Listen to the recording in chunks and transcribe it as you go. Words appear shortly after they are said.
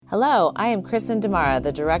Hello, I am Kristen Demara,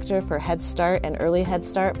 the Director for Head Start and Early Head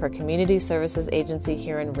Start for Community Services Agency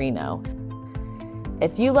here in Reno.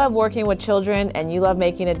 If you love working with children and you love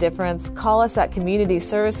making a difference, call us at Community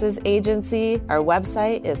Services Agency. Our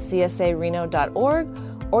website is csareno.org,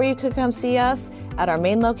 or you could come see us at our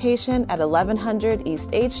main location at 1100 East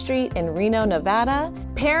 8th Street in Reno, Nevada.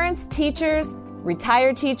 Parents, teachers,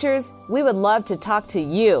 retired teachers, we would love to talk to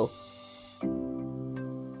you.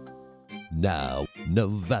 Now,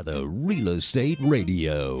 Nevada Real Estate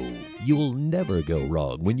Radio. You'll never go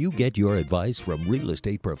wrong when you get your advice from real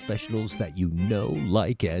estate professionals that you know,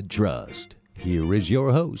 like, and trust. Here is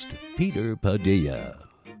your host, Peter Padilla.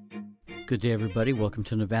 Good day, everybody. Welcome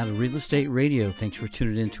to Nevada Real Estate Radio. Thanks for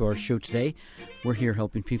tuning in to our show today. We're here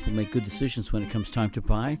helping people make good decisions when it comes time to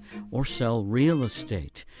buy or sell real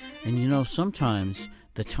estate. And you know, sometimes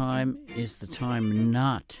the time is the time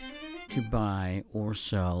not to buy or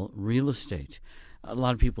sell real estate. A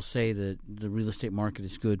lot of people say that the real estate market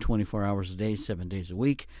is good 24 hours a day, 7 days a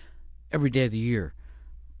week, every day of the year.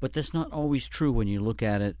 But that's not always true when you look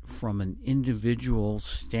at it from an individual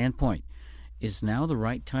standpoint. Is now the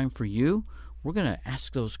right time for you? We're going to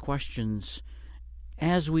ask those questions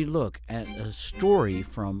as we look at a story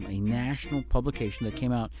from a national publication that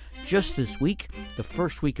came out just this week, the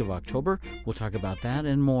first week of October. We'll talk about that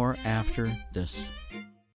and more after this.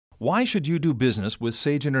 Why should you do business with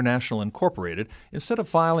Sage International Incorporated instead of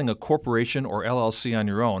filing a corporation or LLC on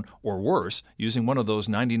your own, or worse, using one of those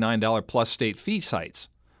 $99 plus state fee sites?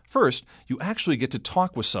 First, you actually get to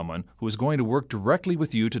talk with someone who is going to work directly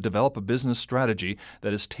with you to develop a business strategy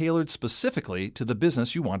that is tailored specifically to the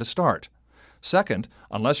business you want to start. Second,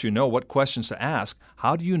 unless you know what questions to ask,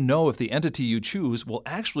 how do you know if the entity you choose will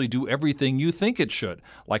actually do everything you think it should,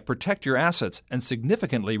 like protect your assets and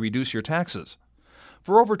significantly reduce your taxes?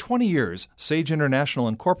 For over 20 years, Sage International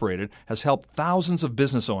Incorporated has helped thousands of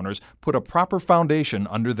business owners put a proper foundation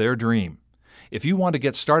under their dream. If you want to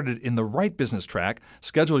get started in the right business track,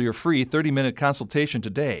 schedule your free 30-minute consultation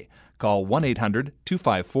today. Call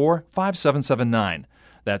 1-800-254-5779.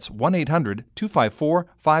 That's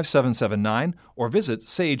 1-800-254-5779 or visit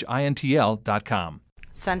sageintl.com.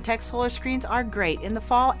 SunTech solar screens are great in the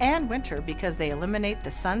fall and winter because they eliminate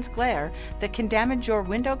the sun's glare that can damage your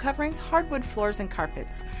window coverings, hardwood floors, and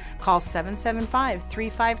carpets. Call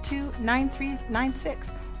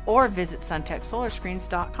 775-352-9396 or visit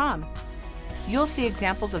suntechsolarscreens.com. You'll see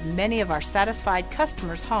examples of many of our satisfied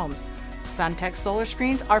customers' homes. SunTech solar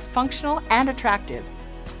screens are functional and attractive.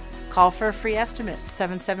 Call for a free estimate,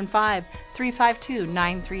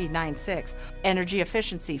 775-352-9396. Energy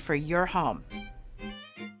efficiency for your home.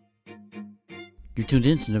 You're tuned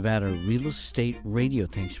in to Nevada Real Estate Radio.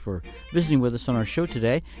 Thanks for visiting with us on our show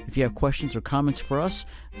today. If you have questions or comments for us,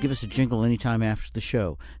 give us a jingle anytime after the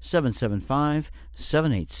show,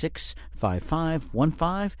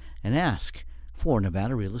 775-786-5515, and ask for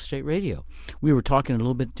Nevada Real Estate Radio. We were talking a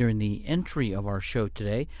little bit during the entry of our show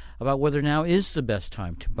today about whether now is the best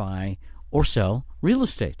time to buy or sell real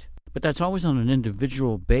estate. But that's always on an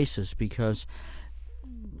individual basis because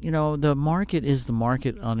you know, the market is the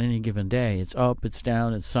market on any given day. It's up, it's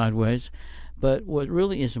down, it's sideways. But what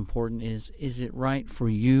really is important is it right for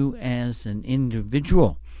you as an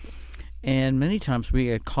individual? And many times we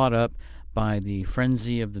get caught up by the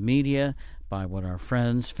frenzy of the media, by what our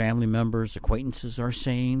friends, family members, acquaintances are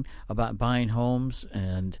saying about buying homes.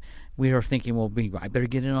 And we are thinking, well, I better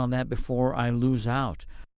get in on that before I lose out.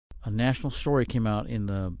 A national story came out in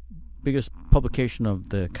the biggest publication of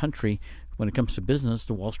the country when it comes to business,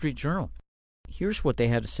 the Wall Street Journal. Here's what they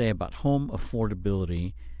had to say about home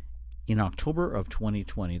affordability in October of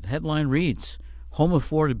 2020. The headline reads, "Home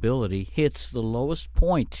affordability hits the lowest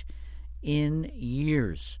point in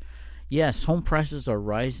years." Yes, home prices are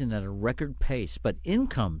rising at a record pace, but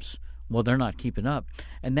incomes, well, they're not keeping up.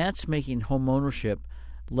 And that's making home ownership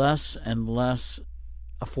less and less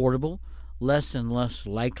affordable, less and less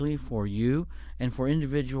likely for you and for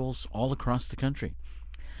individuals all across the country.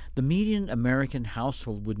 The median American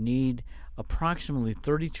household would need approximately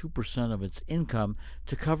 32% of its income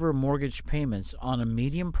to cover mortgage payments on a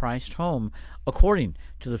medium-priced home, according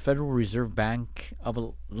to the Federal Reserve Bank of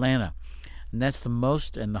Atlanta. And that's the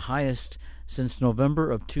most and the highest since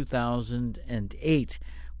November of 2008,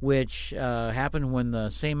 which happened when the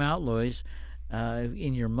same outlays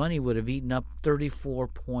in your money would have eaten up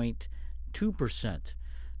 34.2%.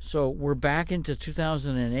 So we're back into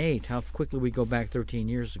 2008, how quickly we go back 13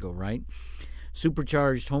 years ago, right?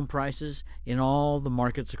 Supercharged home prices in all the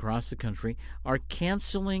markets across the country are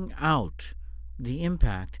canceling out the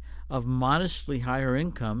impact of modestly higher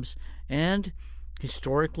incomes and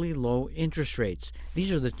historically low interest rates.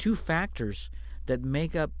 These are the two factors that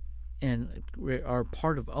make up and are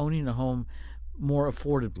part of owning a home more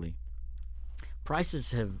affordably.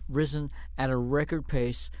 Prices have risen at a record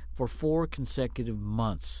pace for 4 consecutive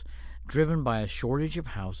months, driven by a shortage of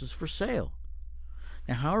houses for sale.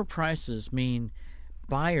 Now, higher prices mean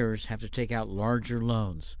buyers have to take out larger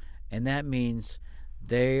loans, and that means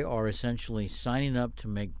they are essentially signing up to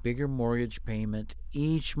make bigger mortgage payment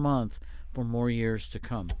each month for more years to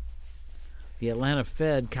come. The Atlanta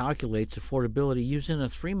Fed calculates affordability using a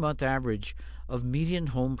 3-month average of median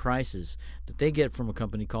home prices that they get from a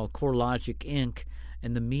company called CoreLogic, Inc.,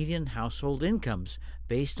 and the median household incomes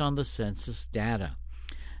based on the census data.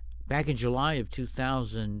 Back in July of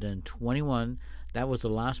 2021, that was the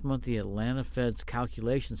last month the Atlanta Fed's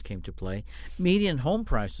calculations came to play. Median home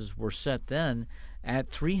prices were set then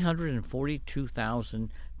at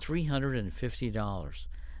 $342,350.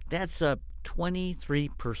 That's up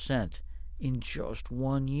 23% in just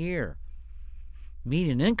 1 year.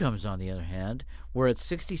 Median incomes, on the other hand, were at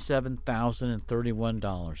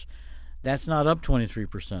 $67,031. That's not up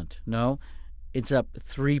 23%. No, it's up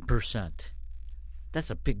 3%.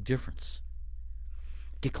 That's a big difference.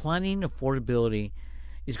 Declining affordability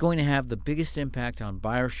is going to have the biggest impact on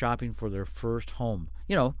buyers shopping for their first home.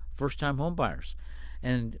 First-time home buyers.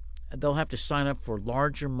 And they'll have to sign up for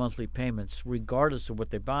larger monthly payments regardless of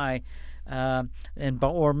what they buy,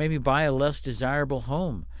 or maybe buy a less desirable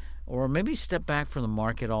home, or maybe step back from the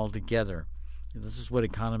market altogether. This is what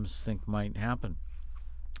economists think might happen.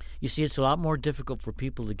 You see, it's a lot more difficult for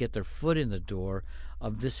people to get their foot in the door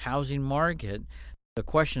of this housing market. The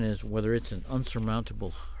question is whether it's an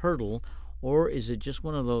unsurmountable hurdle, or is it just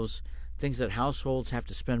one of those things that households have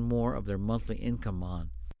to spend more of their monthly income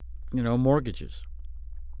on? Mortgages.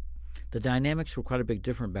 The dynamics were quite a bit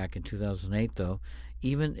different back in 2008, though,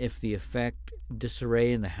 even if the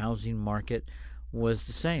disarray in the housing market was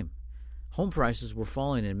the same. Home prices were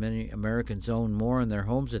falling, and many Americans owned more in their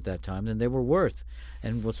homes at that time than they were worth.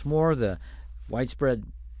 And what's more, the widespread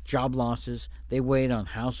job losses, they weighed on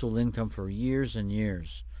household income for years and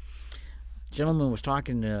years. A gentleman was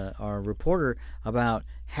talking to our reporter about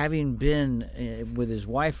having been with his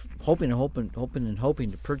wife hoping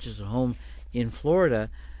to purchase a home in Florida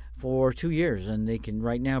for 2 years, and they can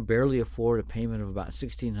right now barely afford a payment of about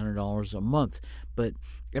 $1,600 a month. But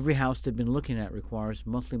every house they've been looking at requires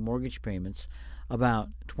monthly mortgage payments about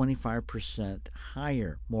 25%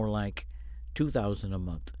 higher, more like $2,000 a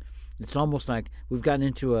month. It's almost like we've gotten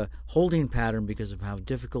into a holding pattern because of how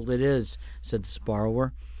difficult it is, said this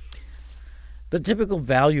borrower. The typical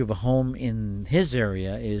value of a home in his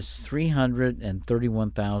area is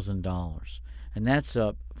 $331,000, and that's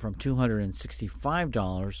up from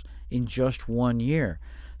 $265 in just 1 year.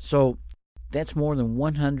 So that's more than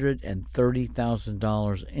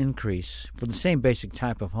 $130,000 increase for the same basic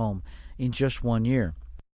type of home in just 1 year.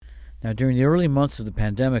 Now, during the early months of the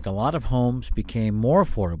pandemic, a lot of homes became more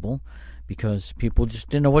affordable because people just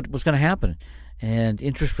didn't know what was going to happen. And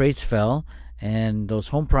interest rates fell, and those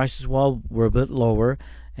home prices, were a bit lower,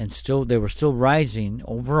 and they were still rising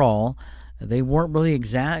overall. They weren't really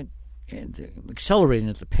accelerating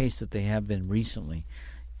at the pace that they have been recently.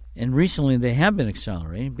 And recently they have been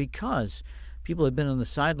accelerating because people had been on the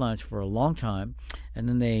sidelines for a long time, and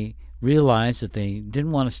then they realized that they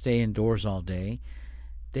didn't want to stay indoors all day.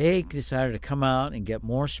 They decided to come out and get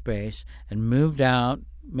more space and moved out,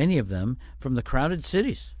 many of them, from the crowded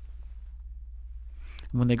cities.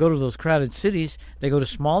 And when they go to those crowded cities, they go to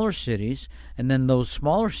smaller cities, and then those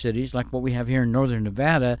smaller cities, like what we have here in northern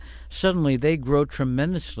Nevada, suddenly they grow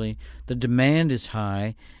tremendously. The demand is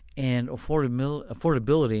high, and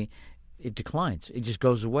affordability, it declines. It just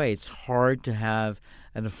goes away. It's hard to have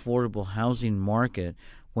an affordable housing market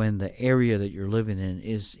when the area that you're living in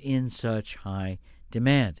is in such high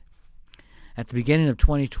demand. At the beginning of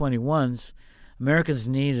 2021, Americans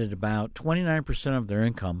needed about 29% of their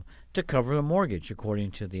income to cover the mortgage,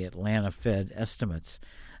 according to the Atlanta Fed estimates.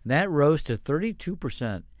 That rose to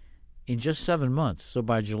 32% in just 7 months. So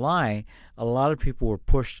by July, a lot of people were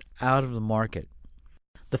pushed out of the market.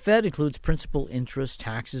 The Fed includes principal, interest,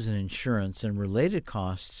 taxes, and insurance and related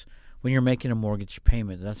costs when you're making a mortgage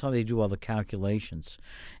payment. That's how they do all the calculations.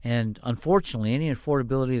 And unfortunately, any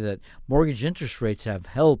affordability that mortgage interest rates have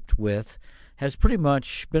helped with has pretty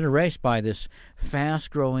much been erased by this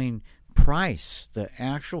fast-growing price, the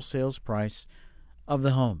actual sales price of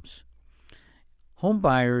the homes. Home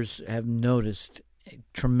buyers have noticed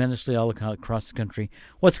tremendously all across the country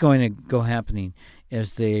what's going to go happening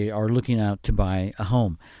as they are looking out to buy a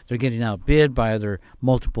home. They're getting outbid by other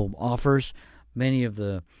multiple offers. Many of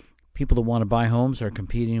the people that want to buy homes are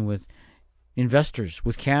competing with investors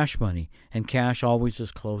with cash money, and cash always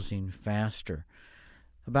is closing faster.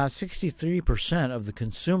 About 63% of the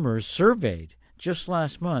consumers surveyed just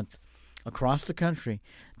last month across the country,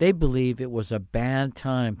 they believe it was a bad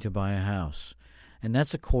time to buy a house. And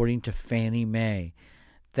that's according to Fannie Mae.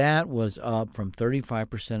 That was up from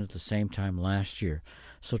 35% at the same time last year.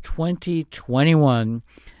 So 2021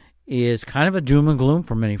 is kind of a doom and gloom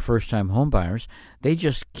for many first-time home buyers. They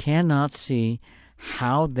just cannot see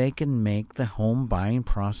how they can make the home buying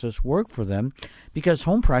process work for them because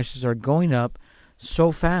home prices are going up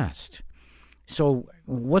so fast. So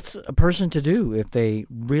what's a person to do if they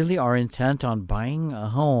really are intent on buying a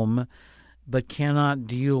home but cannot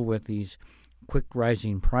deal with these quick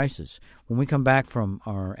rising prices? When we come back from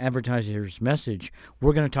our advertiser's message,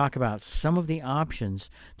 we're going to talk about some of the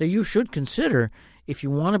options that you should consider if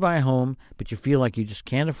you want to buy a home but you feel like you just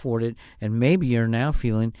can't afford it, and maybe you're now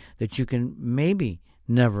feeling that you can maybe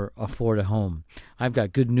never afford a home. I've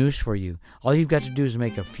got good news for you. All you've got to do is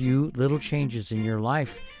make a few little changes in your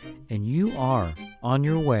life, and you are on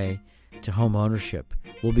your way to home ownership.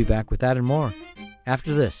 We'll be back with that and more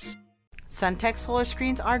after this. SunTech solar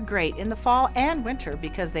screens are great in the fall and winter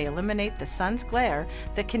because they eliminate the sun's glare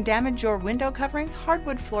that can damage your window coverings,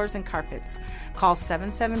 hardwood floors, and carpets. Call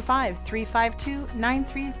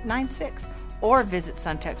 775-352-9396 or visit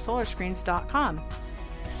suntechsolarscreens.com.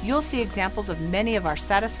 You'll see examples of many of our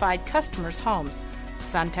satisfied customers' homes.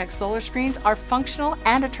 SunTech solar screens are functional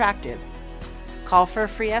and attractive. Call for a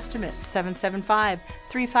free estimate,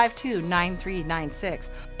 775-352-9396.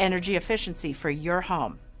 Energy efficiency for your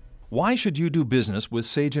home. Why should you do business with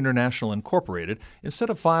Sage International Incorporated instead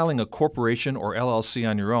of filing a corporation or LLC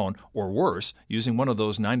on your own, or worse, using one of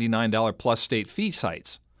those $99 plus state fee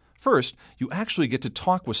sites? First, you actually get to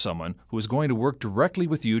talk with someone who is going to work directly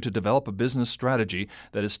with you to develop a business strategy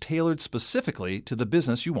that is tailored specifically to the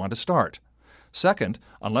business you want to start. Second,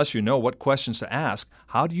 unless you know what questions to ask,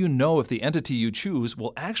 how do you know if the entity you choose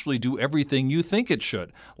will actually do everything you think it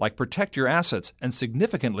should, like protect your assets and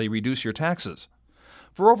significantly reduce your taxes?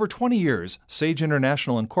 For over 20 years, Sage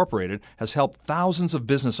International Incorporated has helped thousands of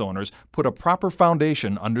business owners put a proper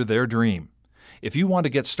foundation under their dream. If you want to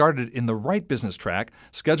get started in the right business track,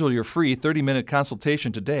 schedule your free 30-minute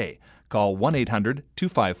consultation today. Call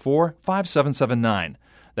 1-800-254-5779.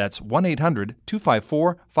 That's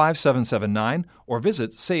 1-800-254-5779 or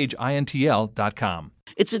visit sageintl.com.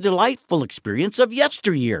 It's a delightful experience of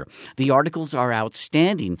yesteryear. The articles are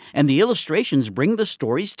outstanding, and the illustrations bring the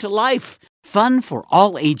stories to life. Fun for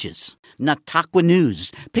all ages. Nataqua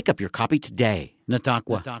News. Pick up your copy today.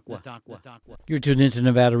 Nataqua. You're tuned into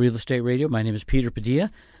Nevada Real Estate Radio. My name is Peter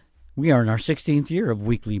Padilla. We are in our 16th year of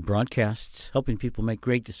weekly broadcasts, helping people make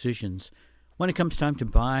great decisions when it comes time to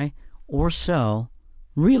buy or sell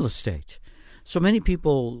real estate. So many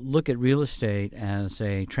people look at real estate as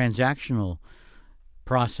a transactional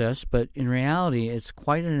process, but in reality, it's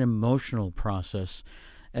quite an emotional process,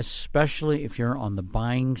 especially if you're on the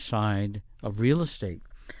buying side of real estate,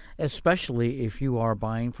 especially if you are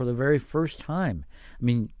buying for the very first time. I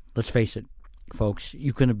mean, let's face it, folks,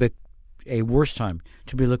 you couldn't have picked a worse time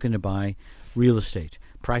to be looking to buy real estate.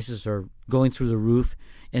 Prices are going through the roof,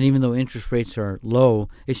 and even though interest rates are low,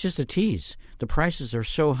 it's just a tease. The prices are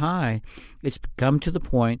so high, it's come to the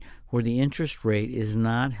point where the interest rate is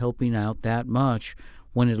not helping out that much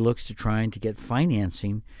when it looks to trying to get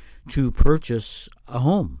financing to purchase a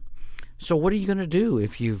home. So what are you going to do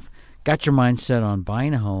if you've got your mind set on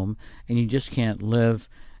buying a home and you just can't live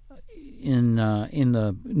in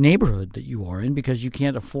the neighborhood that you are in because you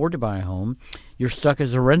can't afford to buy a home? You're stuck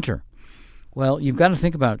as a renter. Well, you've got to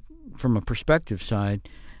think about from a perspective side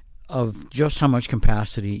of just how much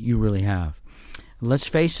capacity you really have. Let's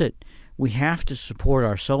face it, we have to support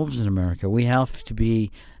ourselves in America. We have to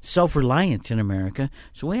be self-reliant in America.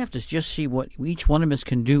 So we have to just see what each one of us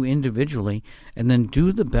can do individually and then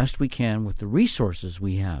do the best we can with the resources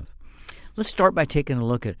we have. Let's start by taking a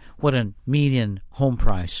look at what a median home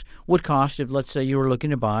price would cost if, let's say, you were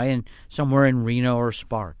looking to buy somewhere in Reno or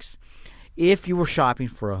Sparks. If you were shopping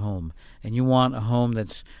for a home and you want a home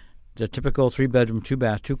that's the typical 3-bedroom,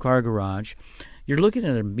 2-bath, 2-car garage, you're looking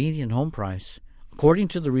at a median home price, according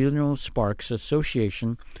to the Reno Sparks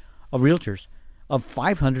Association of Realtors, of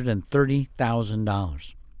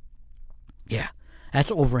 $530,000. Yeah,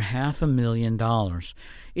 that's over $500,000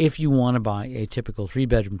 if you want to buy a typical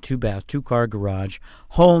 3-bedroom, 2-bath, 2-car garage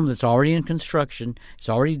home that's already in construction. It's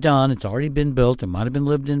already done. It's already been built. It might have been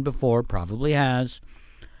lived in before. Probably has.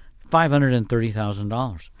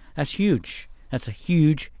 $530,000. That's huge. That's a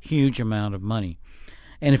huge, huge amount of money.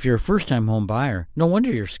 And if you're a first-time home buyer, no wonder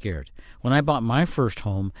you're scared. When I bought my first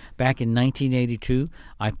home back in 1982,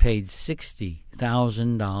 I paid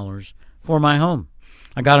 $60,000 for my home.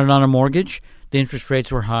 I got it on a mortgage. The interest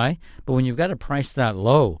rates were high, but when you've got a price that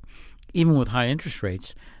low, even with high interest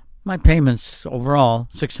rates, my payments overall,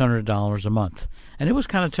 $600 a month. And it was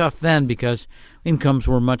kind of tough then because incomes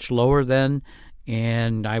were much lower then,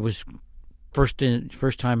 and I was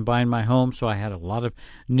first time buying my home, so I had a lot of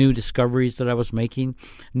new discoveries that I was making,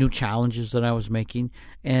 new challenges that I was making,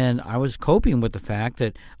 and I was coping with the fact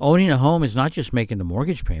that owning a home is not just making the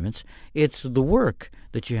mortgage payments, it's the work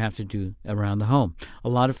that you have to do around the home. A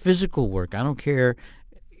lot of physical work. I don't care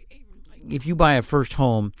if you buy a first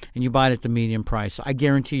home and you buy it at the median price, I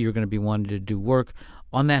guarantee you're going to be wanting to do work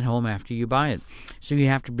on that home after you buy it. So you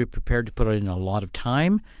have to be prepared to put in a lot of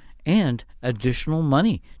time and additional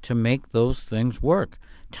money to make those things work.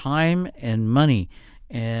 Time and money,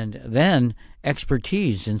 and then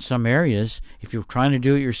expertise in some areas. If you're trying to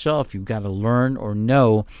do it yourself, you've got to learn or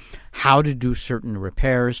know how to do certain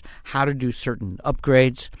repairs, how to do certain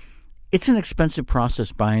upgrades. It's an expensive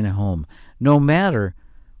process buying a home, no matter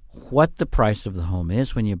what the price of the home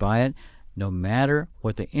is when you buy it, no matter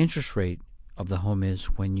what the interest rate of the home is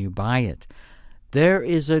when you buy it. There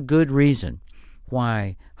is a good reason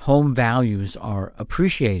why home values are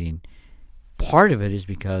appreciating. Part of it is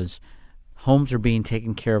because homes are being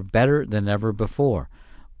taken care of better than ever before.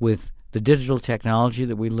 With the digital technology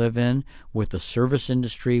that we live in, with the service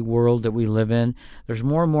industry world that we live in, there's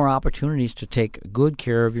more and more opportunities to take good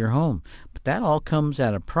care of your home. But that all comes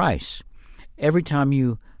at a price. Every time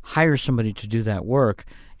you hire somebody to do that work,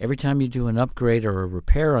 every time you do an upgrade or a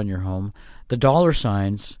repair on your home, the dollar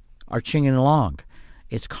signs are chinging along.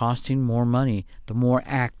 It's costing more money the more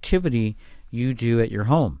activity you do at your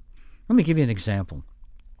home. Let me give you an example.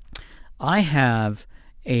 I have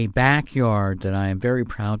a backyard that I am very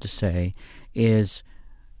proud to say is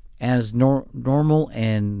as normal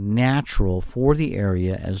and natural for the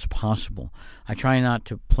area as possible. I try not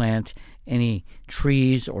to plant any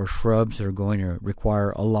trees or shrubs that are going to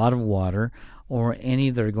require a lot of water or any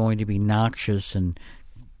that are going to be noxious and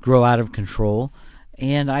grow out of control.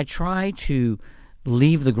 And I try to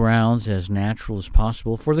leave the grounds as natural as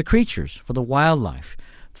possible for the creatures, for the wildlife,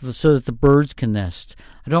 so that the birds can nest.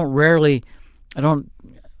 I don't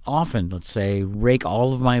often, let's say, rake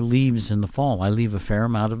all of my leaves in the fall. I leave a fair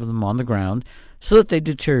amount of them on the ground so that they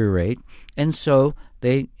deteriorate, and so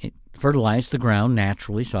they fertilize the ground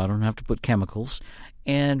naturally, so I don't have to put chemicals.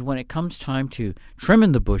 And when it comes time to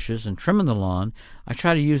trimming the bushes and trimming the lawn, I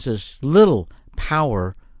try to use as little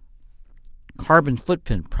power, carbon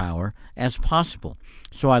footprint power, as possible.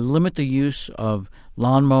 So I limit the use of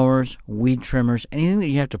lawnmowers, weed trimmers, anything that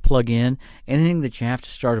you have to plug in, anything that you have to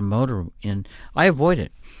start a motor in. I avoid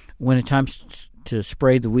it. When it's time to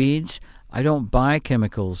spray the weeds, I don't buy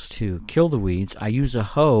chemicals to kill the weeds. I use a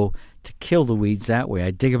hoe to kill the weeds that way.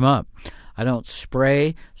 I dig them up. I don't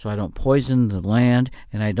spray, so I don't poison the land,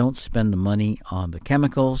 and I don't spend the money on the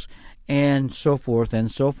chemicals, and so forth and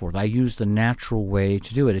so forth. I use the natural way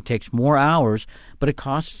to do it. It takes more hours, but it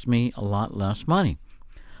costs me a lot less money.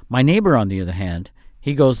 My neighbor, on the other hand,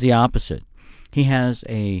 he goes the opposite. He has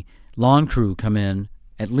a lawn crew come in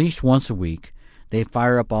at least once a week. They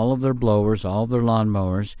fire up all of their blowers, all of their lawn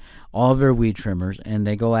mowers, all of their weed trimmers, and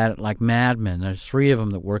they go at it like madmen. There's 3 of them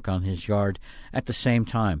that work on his yard at the same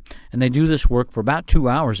time. And they do this work for about 2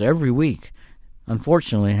 hours every week.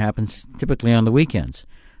 Unfortunately, it happens typically on the weekends.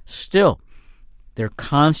 Still, they're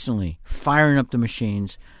constantly firing up the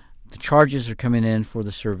machines. The charges are coming in for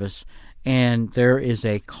the service, and there is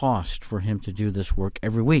a cost for him to do this work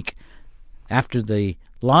every week. After the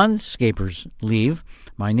landscapers leave,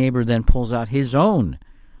 my neighbor then pulls out his own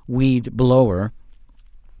weed blower.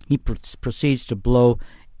 He proceeds to blow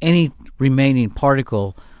any remaining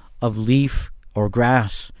particle of leaf or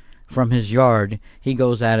grass from his yard. He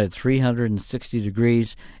goes at it 360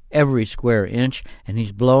 degrees every square inch, and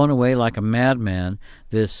he's blowing away like a madman,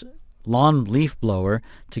 this lawn leaf blower,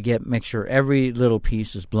 to make sure every little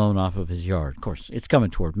piece is blown off of his yard. Of course, it's coming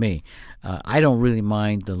toward me. I don't really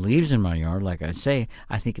mind the leaves in my yard. Like I say,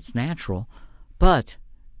 I think it's natural, but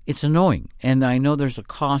it's annoying. And I know there's a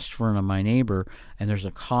cost for my neighbor, and there's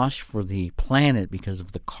a cost for the planet because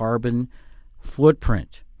of the carbon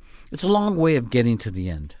footprint. It's a long way of getting to the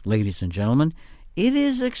end, ladies and gentlemen. It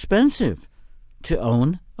is expensive to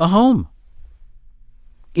own a home.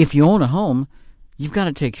 If you own a home, you've got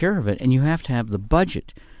to take care of it, and you have to have the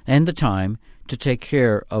budget and the time to take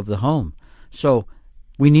care of the home. So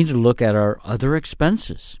we need to look at our other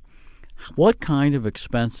expenses. What kind of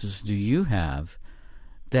expenses do you have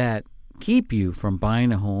that keep you from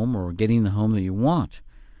buying a home or getting the home that you want?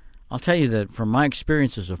 I'll tell you that from my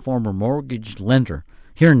experience as a former mortgage lender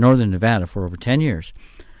here in Northern Nevada for over 10 years,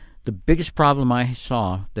 the biggest problem I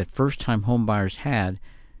saw that first-time home buyers had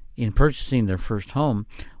in purchasing their first home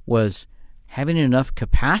was having enough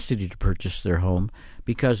capacity to purchase their home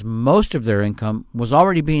because most of their income was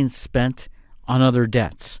already being spent on other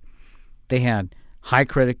debts. They had high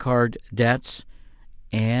credit card debts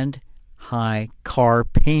and high car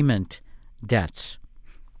payment debts.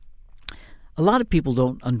 A lot of people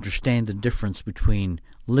don't understand the difference between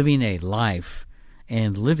living a life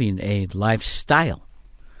and living a lifestyle.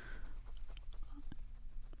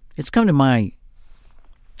 It's come to my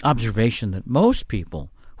observation that most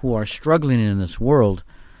people who are struggling in this world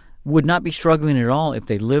would not be struggling at all if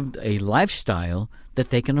they lived a lifestyle that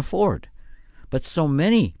they can afford. But so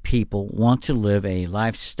many people want to live a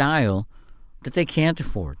lifestyle that they can't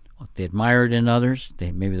afford. They admire it in others.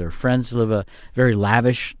 Maybe their friends live a very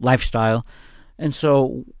lavish lifestyle. And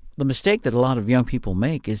so the mistake that a lot of young people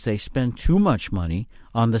make is they spend too much money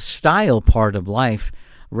on the style part of life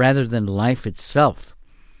rather than life itself.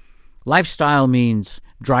 Lifestyle means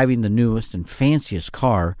driving the newest and fanciest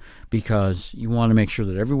car because you want to make sure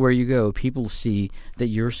that everywhere you go, people see that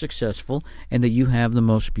you're successful and that you have the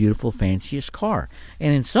most beautiful, fanciest car.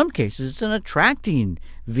 And in some cases, it's an attracting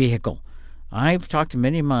vehicle. I've talked to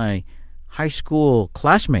many of my high school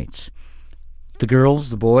classmates, the girls,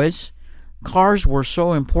 the boys. Cars were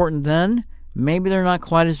so important then. Maybe they're not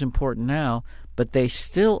quite as important now, but they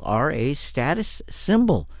still are a status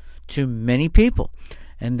symbol to many people.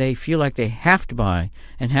 And they feel like they have to buy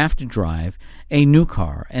and have to drive a new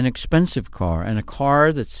car, an expensive car, and a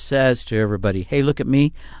car that says to everybody, hey, look at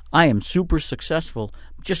me, I am super successful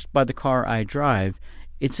just by the car I drive.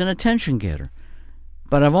 It's an attention getter.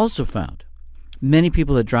 But I've also found many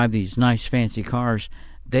people that drive these nice fancy cars,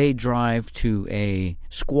 they drive to a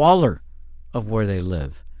squalor of where they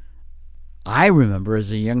live. I remember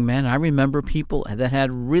as a young man, people that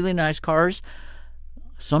had really nice cars.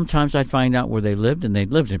 Sometimes I'd find out where they lived, and they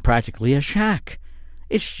lived in practically a shack.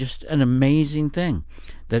 It's just an amazing thing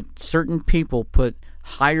that certain people put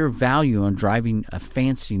higher value on driving a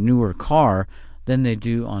fancy, newer car than they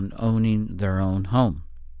do on owning their own home.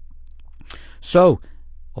 So,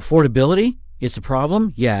 affordability, it's a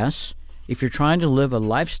problem, yes, if you're trying to live a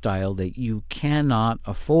lifestyle that you cannot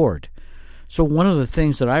afford. So one of the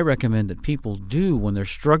things that I recommend that people do when they're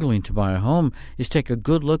struggling to buy a home is take a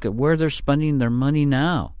good look at where they're spending their money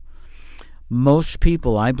now. Most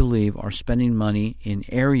people, I believe, are spending money in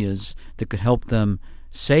areas that could help them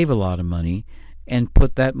save a lot of money and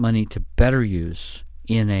put that money to better use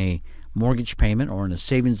in a mortgage payment or in a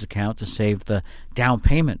savings account to save the down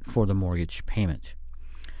payment for the mortgage payment.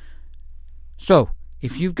 So,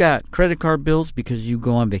 if you've got credit card bills because you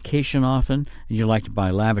go on vacation often and you like to buy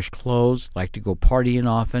lavish clothes, like to go partying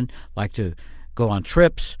often, like to go on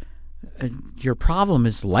trips, your problem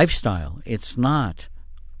is lifestyle. It's not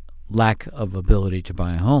lack of ability to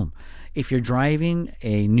buy a home. If you're driving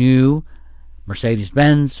a new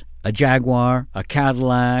Mercedes-Benz, a Jaguar, a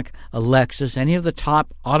Cadillac, a Lexus, any of the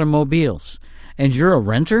top automobiles, and you're a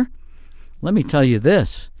renter, let me tell you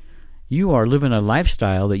this. You are living a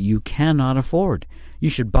lifestyle that you cannot afford. You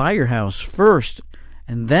should buy your house first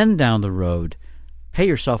and then down the road pay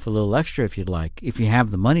yourself a little extra if you'd like, if you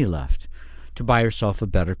have the money left, to buy yourself a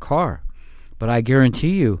better car. But I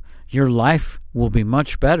guarantee you, your life will be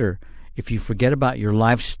much better if you forget about your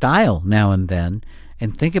lifestyle now and then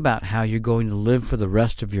and think about how you're going to live for the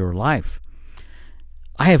rest of your life.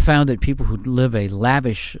 I have found that people who live a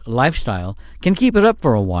lavish lifestyle can keep it up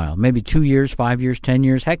for a while, maybe 2 years, 5 years, 10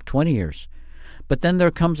 years, heck, 20 years. But then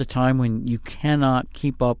there comes a time when you cannot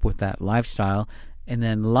keep up with that lifestyle, and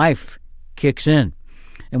then life kicks in.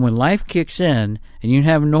 And when life kicks in and you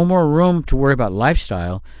have no more room to worry about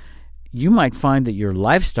lifestyle, you might find that your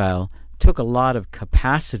lifestyle took a lot of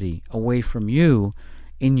capacity away from you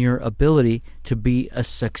in your ability to be a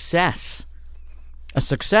success. A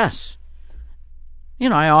success. You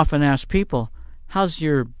know, I often ask people, how's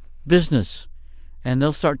your business? And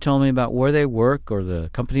they'll start telling me about where they work or the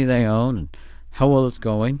company they own and how well it's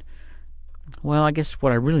going. Well, I guess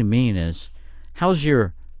what I really mean is, how's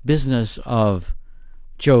your business of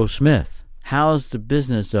Joe Smith? How's the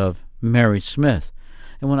business of Mary Smith?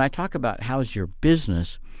 And when I talk about how's your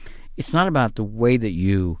business, it's not about the way that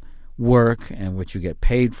you work and what you get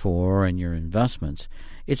paid for and your investments.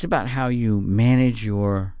 It's about how you manage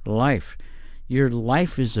your life. Your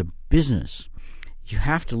life is a business. You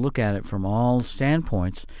have to look at it from all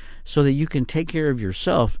standpoints so that you can take care of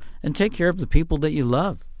yourself and take care of the people that you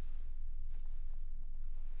love.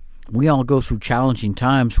 We all go through challenging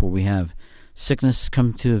times where we have sickness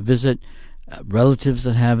come to visit, relatives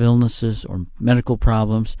that have illnesses or medical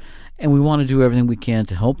problems, and we want to do everything we can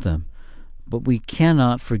to help them. But we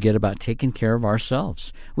cannot forget about taking care of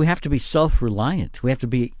ourselves. We have to be self-reliant. We have to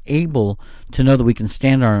be able to know that we can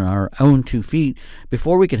stand on our own 2 feet.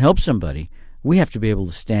 Before we can help somebody, we have to be able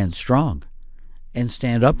to stand strong and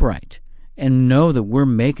stand upright and know that we're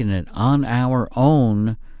making it on our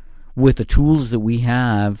own with the tools that we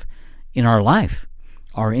have in our life,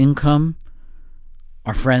 our income,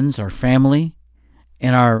 our friends, our family,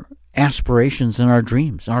 and our aspirations and our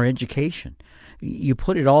dreams, our education. You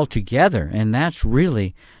put it all together, and that's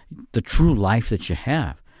really the true life that you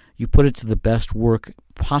have. You put it to the best work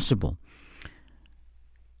possible.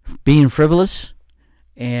 Being frivolous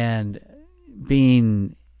and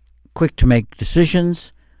being quick to make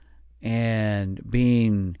decisions and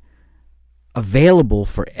being available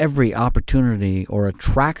for every opportunity or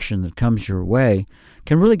attraction that comes your way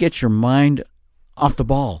can really get your mind off the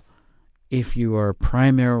ball if you are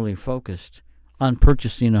primarily focused on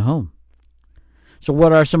purchasing a home. So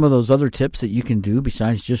what are some of those other tips that you can do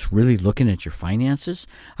besides just really looking at your finances?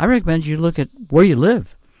 I recommend you look at where you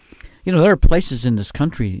live. You know, there are places in this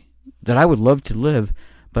country that I would love to live,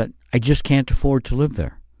 but I just can't afford to live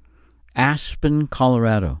there. Aspen,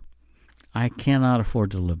 Colorado. I cannot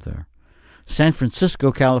afford to live there. San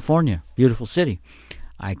Francisco, California. Beautiful city.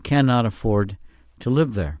 I cannot afford to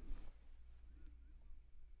live there.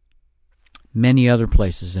 Many other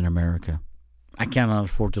places in America. I cannot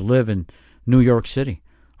afford to live in New York City.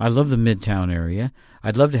 I love the Midtown area.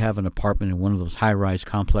 I'd love to have an apartment in one of those high-rise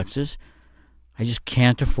complexes. I just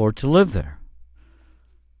can't afford to live there.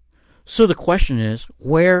 So the question is,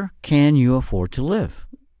 where can you afford to live?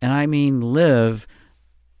 And I mean live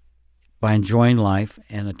by enjoying life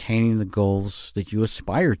and attaining the goals that you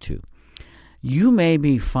aspire to. You may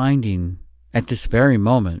be finding at this very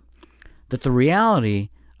moment that the reality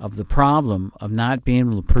of the problem of not being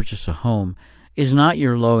able to purchase a home is not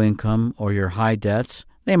your low income or your high debts.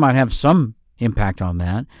 They might have some impact on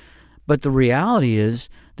that. But the reality is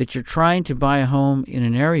that you're trying to buy a home in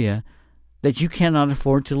an area that you cannot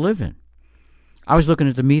afford to live in. I was looking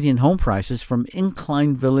at the median home prices from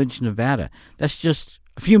Incline Village, Nevada. That's just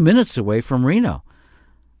a few minutes away from Reno.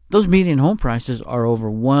 Those median home prices are over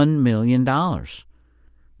 $1 million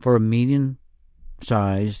for a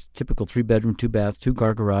median-sized, typical 3-bedroom, 2-bath,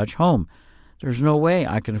 2-car garage home. There's no way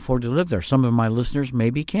I can afford to live there. Some of my listeners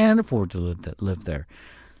maybe can afford to live there.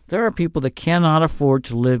 There are people that cannot afford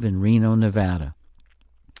to live in Reno, Nevada.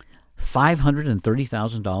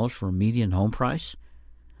 $530,000 for a median home price?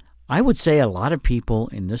 I would say a lot of people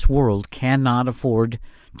in this world cannot afford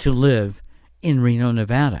to live in Reno,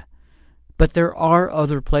 Nevada. But there are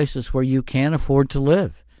other places where you can afford to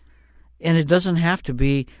live. And it doesn't have to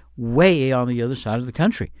be way on the other side of the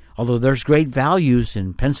country. Although there's great values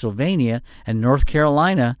in Pennsylvania and North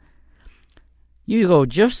Carolina, you go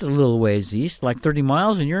just a little ways east, like 30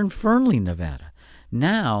 miles, and you're in Fernley, Nevada.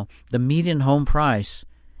 Now, the median home price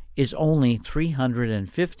is only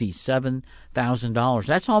 $357,000.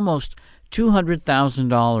 That's almost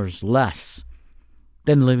 $200,000 less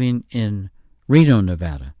than living in Reno,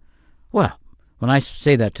 Nevada. Well, when I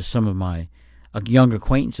say that to some of my young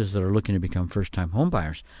acquaintances that are looking to become first-time home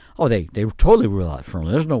buyers, they totally rule out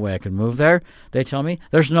Fernley. There's no way I can move there. They tell me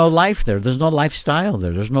there's no life there. There's no lifestyle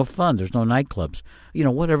there. There's no fun. There's no nightclubs. You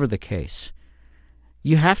know, whatever the case.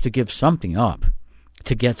 You have to give something up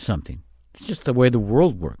to get something. It's just the way the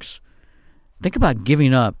world works. Think about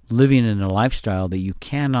giving up living in a lifestyle that you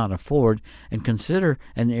cannot afford and consider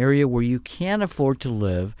an area where you can afford to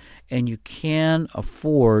live and you can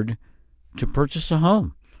afford to purchase a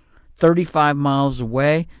home. 35 miles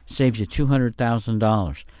away saves you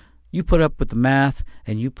 $200,000. You put up with the math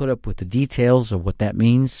and you put up with the details of what that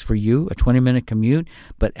means for you, a 20-minute commute,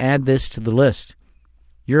 but add this to the list.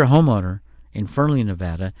 You're a homeowner in Fernley,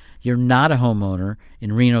 Nevada. You're not a homeowner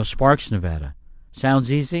in Reno Sparks, Nevada.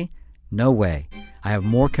 Sounds easy? No way. I have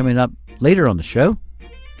more coming up later on the show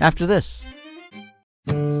after this.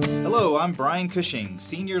 Hello, I'm Brian Cushing,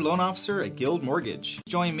 Senior Loan Officer at Guild Mortgage.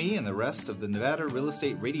 Join me and the rest of the Nevada Real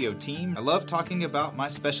Estate Radio team. I love talking about my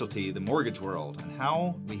specialty, the mortgage world, and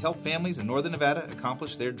how we help families in Northern Nevada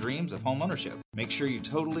accomplish their dreams of home ownership. Make sure you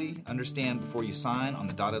totally understand before you sign on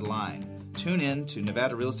the dotted line. Tune in to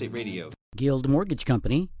Nevada Real Estate Radio. Guild Mortgage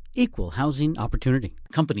Company, Equal Housing Opportunity.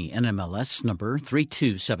 Company NMLS number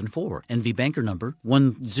 3274. NV Banker number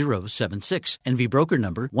 1076. NV Broker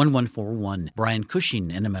number 1141. Brian Cushing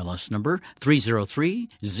NMLS number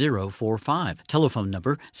 303045. Telephone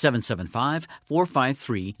number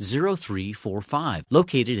 775-453-0345.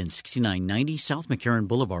 Located in 6990 South McCarran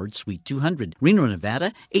Boulevard, Suite 200, Reno,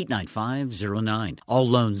 Nevada 89509. All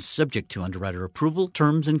loans subject to underwriter approval.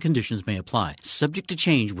 Terms and conditions may apply. Subject to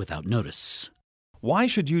change without notice. Why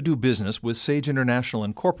should you do business with Sage International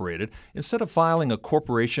Incorporated instead of filing a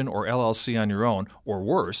corporation or LLC on your own, or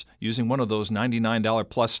worse, using one of those $99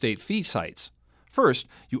 plus state fee sites? First,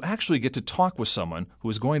 you actually get to talk with someone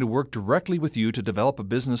who is going to work directly with you to develop a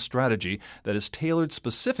business strategy that is tailored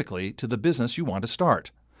specifically to the business you want to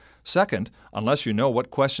start. Second, unless you know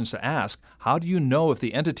what questions to ask, how do you know if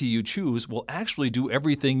the entity you choose will actually do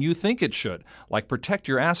everything you think it should, like protect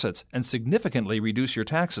your assets and significantly reduce your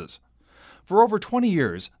taxes? For over 20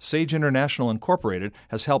 years, Sage International Incorporated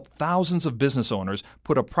has helped thousands of business owners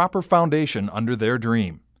put a proper foundation under their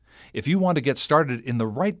dream. If you want to get started in the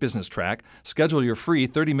right business track, schedule your free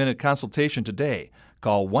 30-minute consultation today.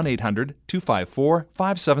 Call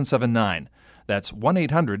 1-800-254-5779. That's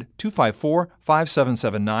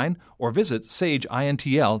 1-800-254-5779 or visit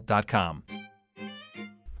sageintl.com.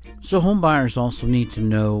 So home buyers also need to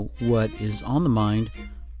know what is on the mind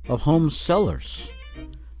of home sellers.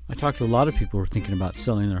 I talked to a lot of people who are thinking about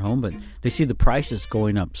selling their home, but they see the prices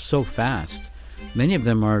going up so fast. Many of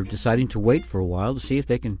them are deciding to wait for a while to see if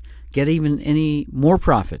they can get even any more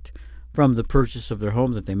profit from the purchase of their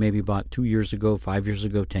home that they maybe bought 2 years ago, 5 years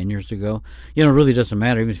ago, 10 years ago. It really doesn't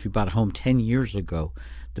matter. Even if you bought a home 10 years ago,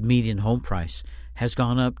 the median home price has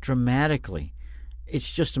gone up dramatically.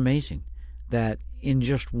 It's just amazing that in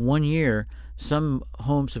just 1 year, some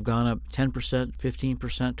homes have gone up 10%,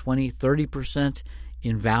 15%, 20%, 30%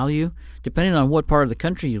 in value. Depending on what part of the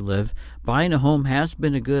country you live, buying a home has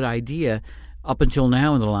been a good idea up until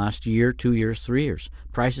now in the last year, 2 years, 3 years.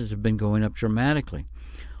 Prices have been going up dramatically.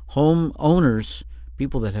 Home owners,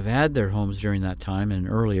 people that have had their homes during that time and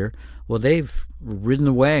earlier, well, they've ridden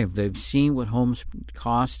the wave. They've seen what homes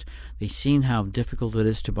cost. They've seen how difficult it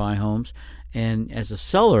is to buy homes. And as a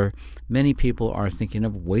seller, many people are thinking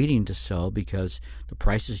of waiting to sell because the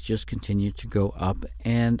prices just continue to go up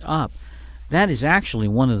and up. That is actually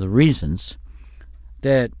one of the reasons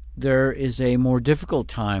that there is a more difficult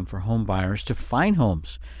time for home buyers to find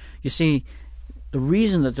homes. You see, the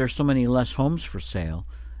reason that there's so many less homes for sale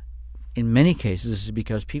in many cases is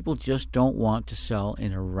because people just don't want to sell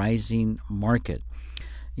in a rising market.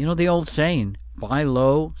 You know the old saying, buy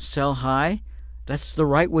low, sell high? That's the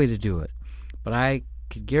right way to do it. But I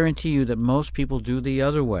can guarantee you that most people do the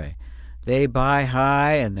other way. They buy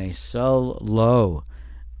high and they sell low.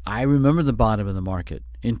 I remember the bottom of the market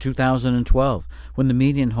in 2012 when the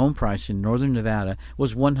median home price in northern Nevada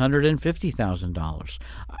was $150,000.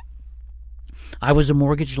 I was a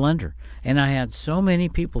mortgage lender, and I had so many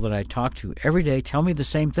people that I talked to every day tell me the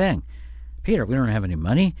same thing. Peter, we don't have any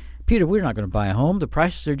money. Peter, we're not going to buy a home. The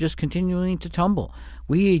prices are just continuing to tumble.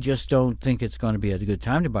 We just don't think it's going to be a good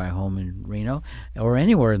time to buy a home in Reno or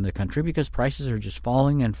anywhere in the country because prices are just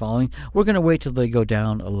falling and falling. We're going to wait till they go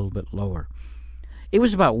down a little bit lower. It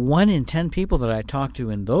was about 1 in 10 people that I talked to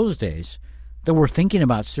in those days that were thinking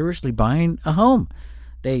about seriously buying a home.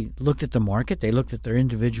 They looked at the market, they looked at their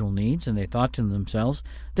individual needs, and they thought to themselves,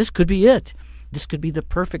 this could be it. This could be the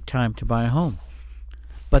perfect time to buy a home.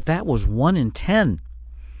 But that was 1 in 10.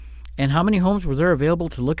 And how many homes were there available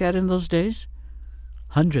to look at in those days?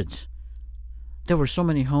 Hundreds. There were so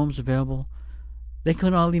many homes available, they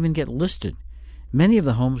could not even get listed. Many of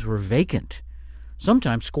the homes were vacant.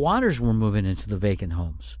 Sometimes squatters were moving into the vacant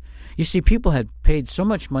homes. You see, people had paid so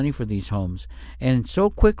much money for these homes, and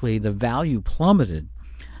so quickly the value plummeted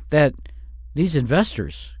that these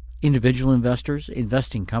investors, individual investors,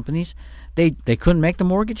 investing companies, they couldn't make the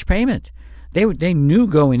mortgage payment. They knew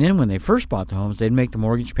going in when they first bought the homes they'd make the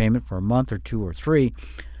mortgage payment for a month or 2 or 3,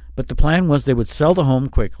 but the plan was they would sell the home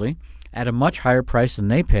quickly at a much higher price than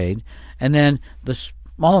they paid, and then the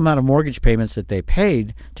small amount of mortgage payments that they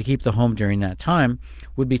paid to keep the home during that time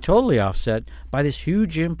would be totally offset by this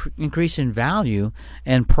huge increase in value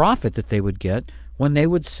and profit that they would get when they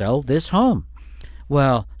would sell this home.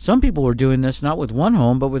 Well, some people were doing this not with 1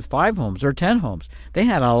 home, but with 5 homes or 10 homes. They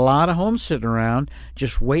had a lot of homes sitting around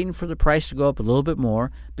just waiting for the price to go up a little bit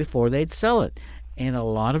more before they'd sell it. And a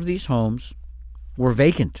lot of these homes were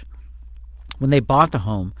vacant. When they bought the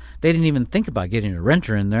home, they didn't even think about getting a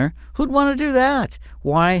renter in there. Who'd want to do that?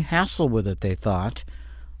 Why hassle with it, they thought.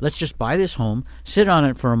 Let's just buy this home, sit on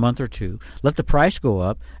it for a month or 2, let the price go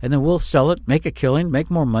up, and then we'll sell it, make a killing, make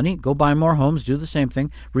more money, go buy more homes, do the same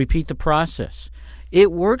thing, repeat the process.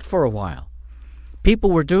 It worked for a while.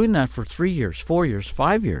 People were doing that for 3 years, 4 years,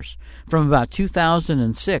 5 years, from about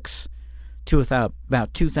 2006 to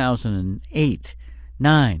about 2008,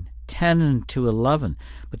 9, 10, and to 11.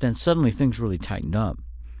 But then suddenly things really tightened up.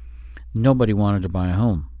 Nobody wanted to buy a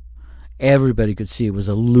home. Everybody could see it was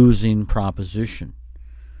a losing proposition.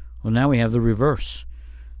 Well, now we have the reverse.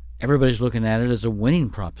 Everybody's looking at it as a winning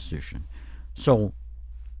proposition. So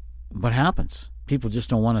what happens? People just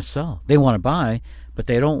don't want to sell. They want to buy, but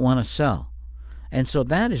they don't want to sell. And so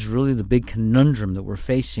that is really the big conundrum that we're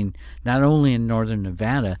facing, not only in northern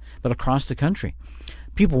Nevada, but across the country.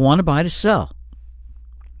 People want to buy to sell.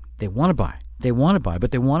 They want to buy. They want to buy,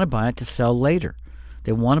 but they want to buy it to sell later.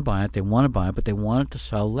 They want to buy it, but they want it to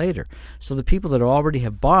sell later. So the people that already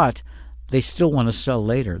have bought, they still want to sell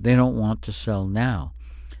later. They don't want to sell now.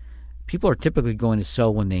 People are typically going to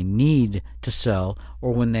sell when they need to sell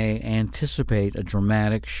or when they anticipate a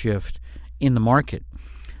dramatic shift in the market.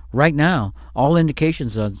 Right now, all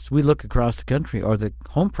indications as we look across the country are that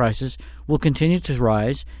home prices will continue to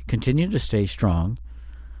rise, continue to stay strong.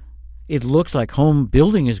 It looks like home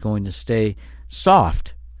building is going to stay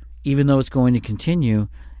soft, even though it's going to continue.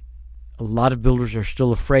 A lot of builders are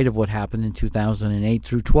still afraid of what happened in 2008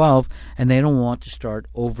 through 12, and they don't want to start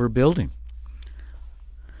overbuilding.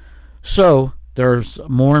 So there's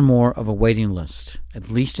more and more of a waiting list, at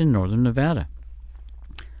least in northern Nevada.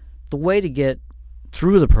 The way to get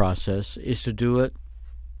through the process is to do it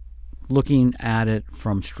looking at it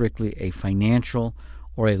from strictly a financial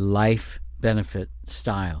or a life benefit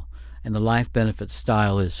style. And the life benefit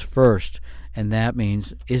style is first, and that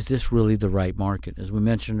means, is this really the right market? As we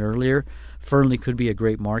mentioned earlier, Fernley could be a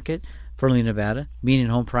great market. Fernley, Nevada, median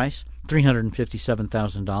home price,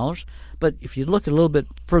 $357,000. But if you look a little bit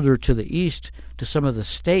further to the east, to some of the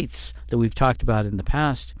states that we've talked about in the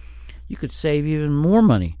past, you could save even more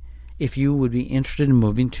money if you would be interested in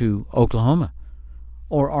moving to Oklahoma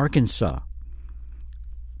or Arkansas.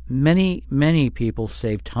 Many, many people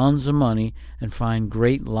save tons of money and find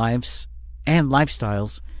great lives and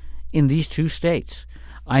lifestyles in these two states.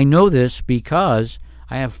 I know this because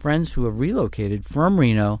I have friends who have relocated from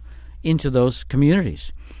Reno into those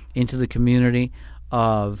communities, into the community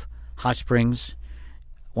of Hot Springs,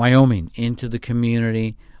 Wyoming, into the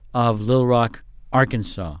community of Little Rock,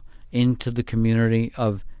 Arkansas, into the community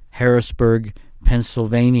of Harrisburg,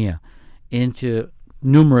 Pennsylvania, into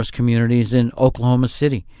numerous communities in Oklahoma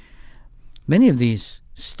City. Many of these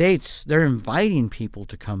states, they're inviting people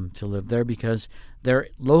to come to live there because their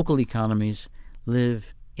local economies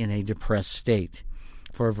live in a depressed state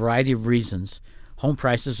for a variety of reasons. Home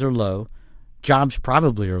prices are low. Jobs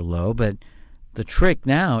probably are low, but the trick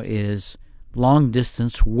now is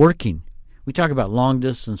long-distance working. We talk about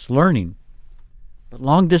long-distance learning, but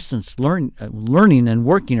long-distance learning and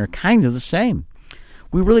working are kind of the same.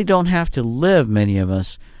 We really don't have to live, many of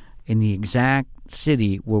us, in the exact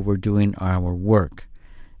city where we're doing our work.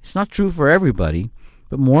 It's not true for everybody,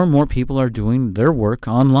 but more and more people are doing their work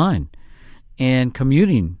online and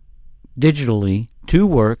commuting digitally to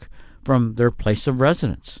work from their place of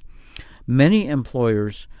residence. Many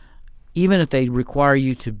employers, even if they require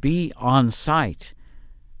you to be on site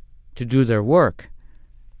to do their work,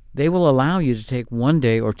 they will allow you to take 1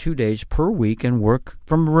 day or 2 days per week and work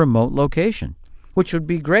from a remote location, which would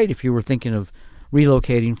be great if you were thinking of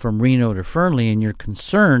relocating from Reno to Fernley and you're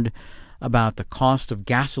concerned about the cost of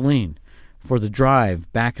gasoline for the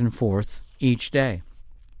drive back and forth each day.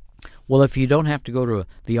 Well, if you don't have to go to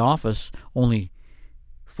the office only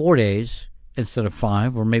 4 days instead of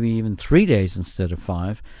 5, or maybe even 3 days instead of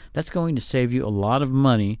 5, that's going to save you a lot of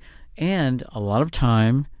money and a lot of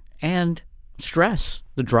time and stress,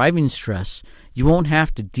 the driving stress. You won't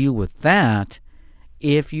have to deal with that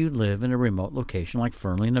if you live in a remote location like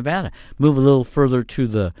Fernley, Nevada. Move a little further to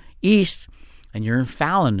the east, and you're in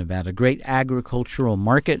Fallon, Nevada, great agricultural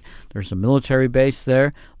market. There's a military base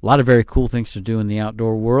there. A lot of very cool things to do in the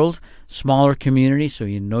outdoor world. Smaller community, so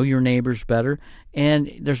you know your neighbors better.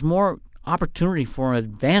 And there's more opportunity for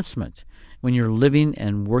advancement when you're living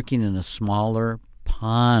and working in a smaller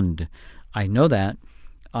pond. I know that.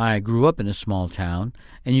 I grew up in a small town,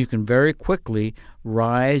 and you can very quickly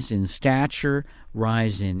rise in stature,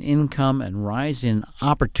 rise in income, and rise in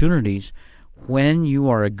opportunities when you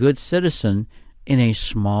are a good citizen in a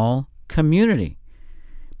small community.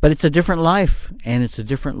 But it's a different life, and it's a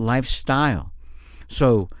different lifestyle.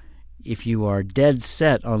 So if you are dead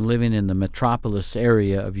set on living in the metropolis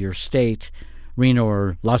area of your state, Reno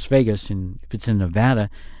or Las Vegas, and if it's in Nevada,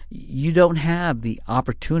 you don't have the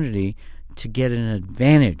opportunity to get an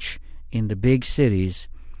advantage in the big cities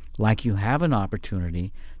like you have an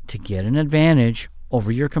opportunity to get an advantage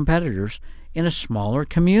over your competitors in a smaller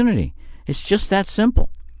community. It's just that simple.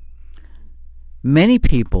 Many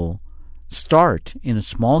people start in a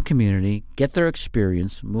small community, get their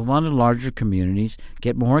experience, move on to larger communities,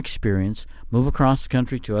 get more experience, move across the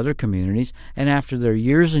country to other communities, and after their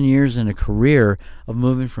years and years in a career of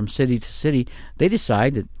moving from city to city, they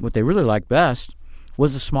decide that what they really like best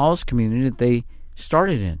was the smallest community that they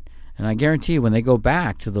started in. And I guarantee you, when they go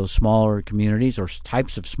back to those smaller communities or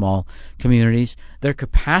types of small communities, their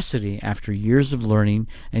capacity after years of learning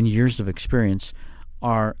and years of experience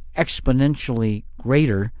are exponentially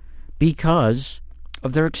greater because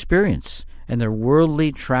of their experience and their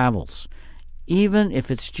worldly travels. Even if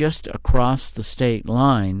it's just across the state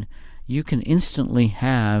line, you can instantly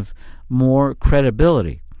have more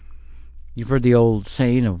credibility. You've heard the old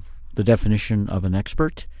saying of the definition of an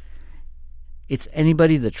expert. It's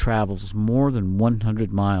anybody that travels more than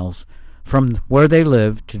 100 miles from where they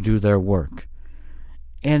live to do their work.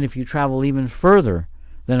 And if you travel even further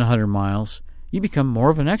than 100 miles, you become more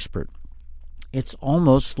of an expert. It's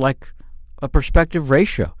almost like a perspective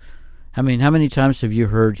ratio. I mean, how many times have you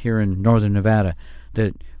heard here in northern Nevada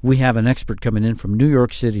that we have an expert coming in from New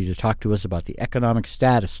York City to talk to us about the economic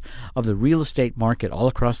status of the real estate market all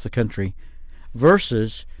across the country,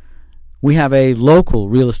 versus we have a local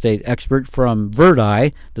real estate expert from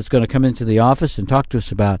Verdi that's going to come into the office and talk to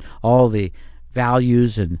us about all the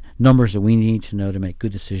values and numbers that we need to know to make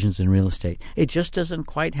good decisions in real estate. It just doesn't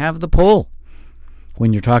quite have the pull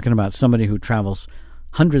when you're talking about somebody who travels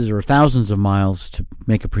hundreds or thousands of miles to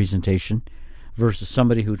make a presentation versus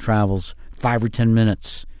somebody who travels 5 or 10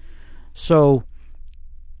 minutes. So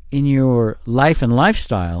in your life and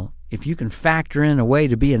lifestyle, if you can factor in a way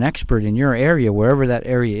to be an expert in your area, wherever that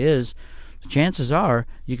area is, the chances are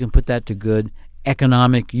you can put that to good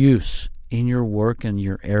economic use in your work and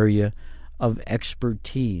your area of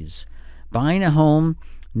expertise. Buying a home,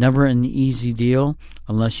 never an easy deal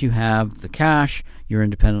unless you have the cash, you're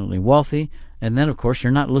independently wealthy, and then, of course,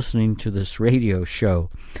 you're not listening to this radio show.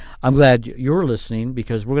 I'm glad you're listening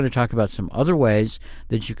because we're going to talk about some other ways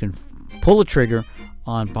that you can pull the trigger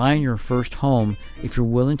on buying your first home if you're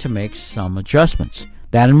willing to make some adjustments.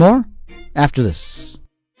 That and more after this.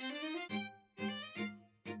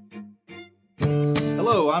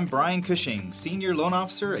 Hello, I'm Brian Cushing, Senior Loan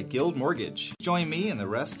Officer at Guild Mortgage. Join me and the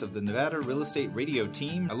rest of the Nevada Real Estate Radio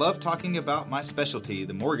team. I love talking about my specialty,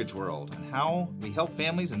 the mortgage world, and how we help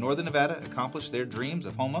families in Northern Nevada accomplish their dreams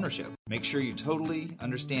of home ownership. Make sure you totally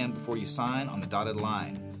understand before you sign on the dotted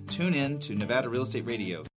line. Tune in to Nevada Real Estate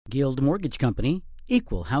Radio. Guild Mortgage Company,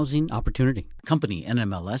 Equal Housing Opportunity. Company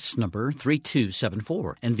NMLS number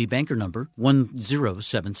 3274, NV Banker number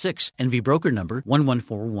 1076, NV Broker number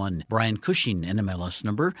 1141. Brian Cushing NMLS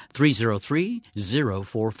number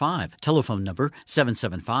 303045. Telephone number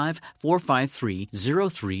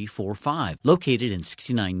 775-453-0345. Located in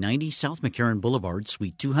 6990 South McCarran Boulevard,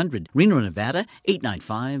 Suite 200, Reno, Nevada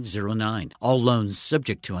 89509. All loans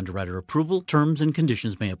subject to underwriter approval. Terms and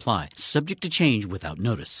conditions may apply. Subject to change without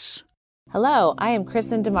notice. Hello, I am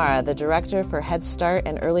Kristen Demara, the Director for Head Start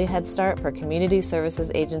and Early Head Start for Community Services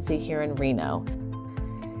Agency here in Reno.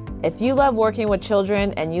 If you love working with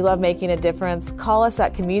children and you love making a difference, call us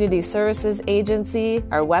at Community Services Agency.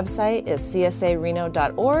 Our website is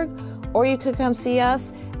csareno.org, or you could come see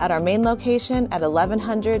us at our main location at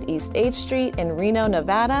 1100 East 8th Street in Reno,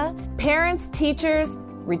 Nevada. Parents, teachers,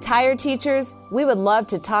 retired teachers, we would love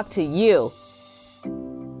to talk to you.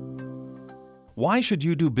 Why should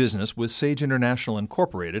you do business with Sage International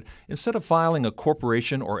Incorporated instead of filing a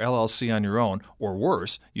corporation or LLC on your own, or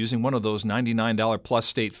worse, using one of those $99 plus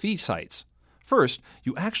state fee sites? First,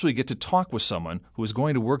 you actually get to talk with someone who is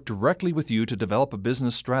going to work directly with you to develop a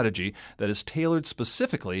business strategy that is tailored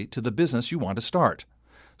specifically to the business you want to start.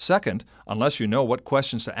 Second, unless you know what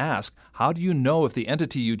questions to ask, how do you know if the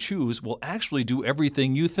entity you choose will actually do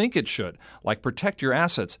everything you think it should, like protect your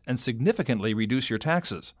assets and significantly reduce your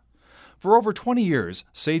taxes? For over 20 years,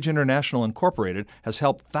 Sage International Incorporated has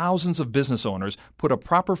helped thousands of business owners put a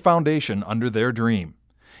proper foundation under their dream.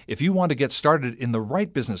 If you want to get started in the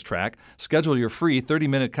right business track, schedule your free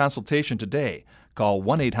 30-minute consultation today. Call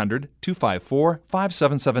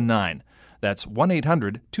 1-800-254-5779. That's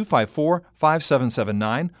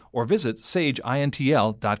 1-800-254-5779 or visit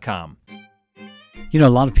sageintl.com. You know, a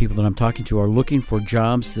lot of people that I'm talking to are looking for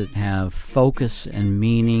jobs that have focus and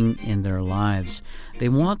meaning in their lives. They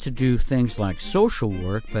want to do things like social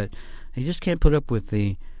work, but they just can't put up with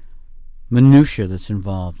the minutia that's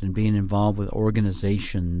involved in being involved with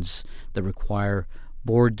organizations that require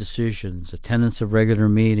board decisions, attendance of regular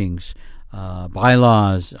meetings,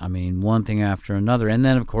 bylaws, one thing after another. And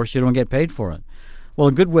then, of course, you don't get paid for it. Well,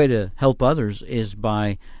 a good way to help others is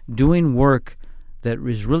by doing work that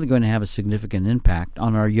is really going to have a significant impact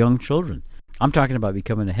on our young children. I'm talking about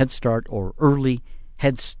becoming a Head Start or Early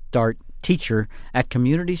Head Start teacher at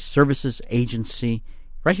Community Services Agency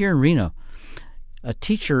right here in Reno. a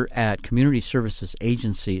teacher at Community Services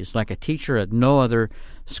Agency is like a teacher at no other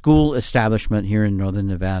school establishment here in Northern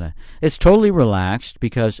Nevada. It's totally relaxed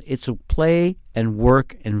because it's a play and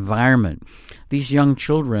work environment. These young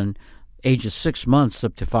children, ages 6 months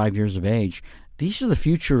up to 5 years of age, these are the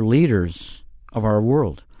future leaders of our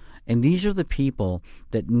world. And these are the people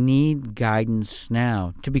that need guidance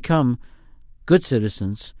now to become good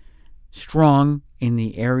citizens, strong in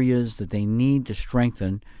the areas that they need to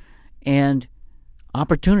strengthen, and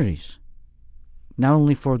opportunities, not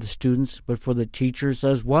only for the students, but for the teachers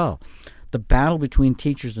as well. The battle between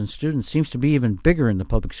teachers and students seems to be even bigger in the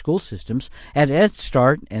public school systems. At Head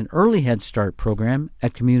Start, an early Head Start program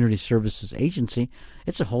at Community Services Agency,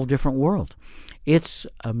 it's a whole different world. It's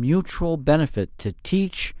a mutual benefit to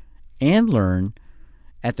teach and learn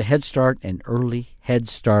at the Head Start and Early Head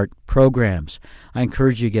Start programs. I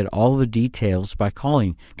encourage you to get all of the details by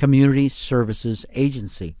calling Community Services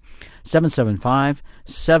Agency,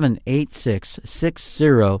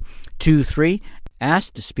 775-786-6023.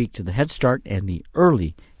 Ask to speak to the Head Start and the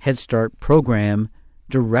Early Head Start program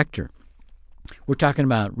director. We're talking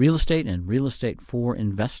about real estate and real estate for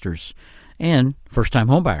investors and first-time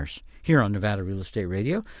homebuyers here on Nevada Real Estate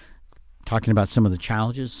Radio. Talking about some of the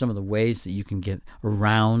challenges, some of the ways that you can get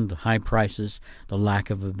around the high prices, the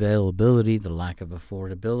lack of availability, the lack of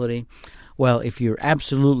affordability. Well, if you're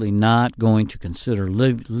absolutely not going to consider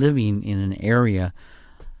living in an area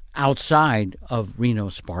outside of Reno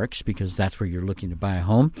Sparks, because that's where you're looking to buy a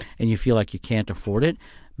home, and you feel like you can't afford it,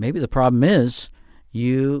 maybe the problem is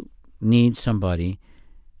you need somebody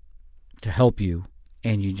to help you,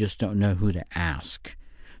 and you just don't know who to ask.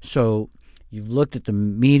 So you've looked at the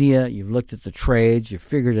media, you've looked at the trades, you've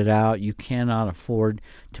figured it out. You cannot afford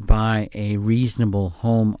to buy a reasonable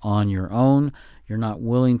home on your own. You're not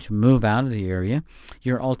willing to move out of the area.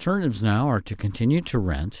 Your alternatives now are to continue to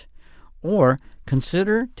rent or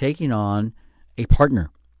consider taking on a partner.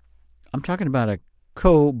 I'm talking about a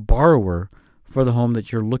co-borrower for the home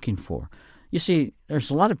that you're looking for. You see, there's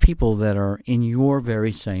a lot of people that are in your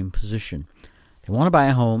very same position. They want to buy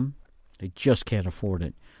a home. They just can't afford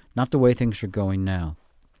it. Not the way things are going now.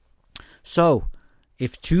 So,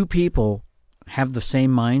 if two people have the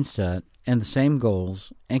same mindset and the same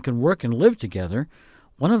goals and can work and live together,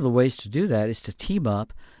 one of the ways to do that is to team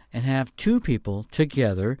up and have two people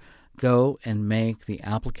together go and make the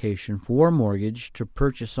application for a mortgage to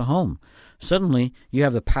purchase a home. Suddenly, you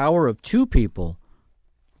have the power of two people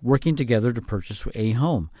working together to purchase a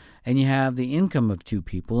home. And you have the income of two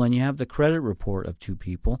people, and you have the credit report of two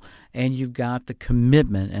people, and you've got the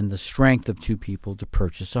commitment and the strength of two people to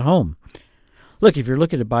purchase a home. Look, if you're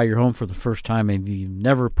looking to buy your home for the first time and you've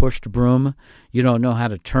never pushed a broom, you don't know how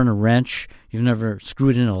to turn a wrench, you've never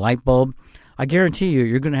screwed in a light bulb, I guarantee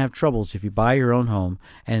you're going to have troubles if you buy your own home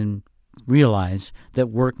and realize that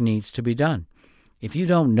work needs to be done. If you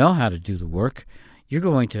don't know how to do the work, you're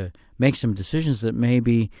going to make some decisions that may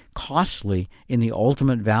be costly in the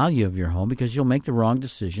ultimate value of your home because you'll make the wrong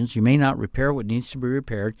decisions. You may not repair what needs to be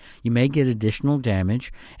repaired. You may get additional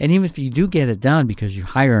damage. And even if you do get it done because you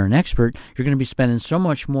hire an expert, you're going to be spending so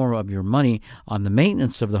much more of your money on the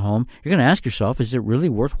maintenance of the home, you're going to ask yourself, is it really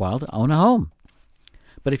worthwhile to own a home?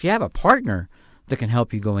 But if you have a partner that can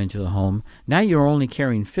help you go into the home, now you're only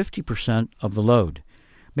carrying 50% of the load.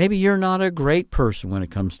 Maybe you're not a great person when it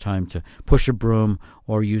comes time to push a broom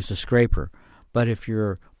or use a scraper. But if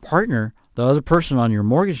your partner, the other person on your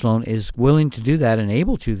mortgage loan, is willing to do that and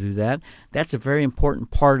able to do that, that's a very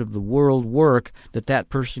important part of the world work that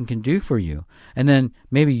person can do for you. And then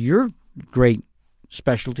maybe your great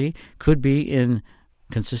specialty could be in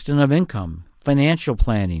consistent of income, financial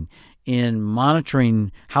planning, in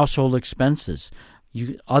monitoring household expenses,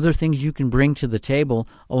 other things you can bring to the table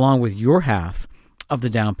along with your half of the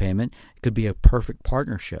down payment. It could be a perfect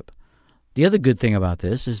partnership. The other good thing about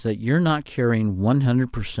this is that you're not carrying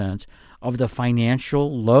 100% of the financial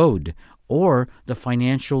load or the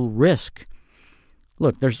financial risk.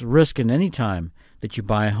 Look, there's risk in any time that you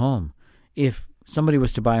buy a home. If somebody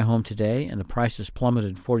was to buy a home today and the prices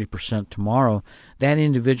plummeted 40% tomorrow, that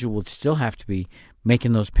individual would still have to be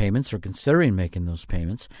making those payments or considering making those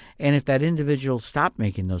payments. And if that individual stopped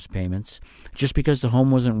making those payments just because the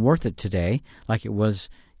home wasn't worth it today, like it was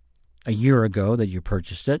a year ago that you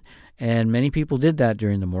purchased it, and many people did that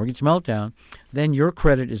during the mortgage meltdown, then your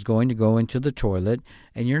credit is going to go into the toilet,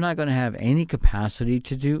 and you're not going to have any capacity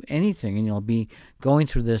to do anything, and you'll be going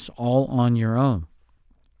through this all on your own.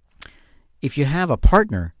 If you have a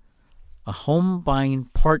partner, a home buying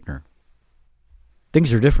partner,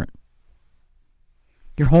 things are different.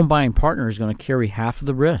 Your home buying partner is going to carry half of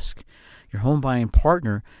the risk. Your home buying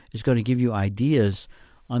partner is going to give you ideas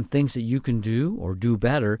on things that you can do or do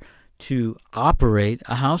better to operate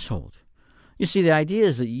a household. You see, the idea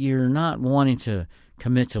is that you're not wanting to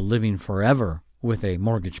commit to living forever with a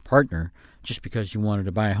mortgage partner just because you wanted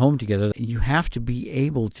to buy a home together. You have to be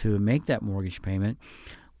able to make that mortgage payment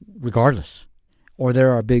regardless, or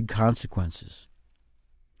there are big consequences.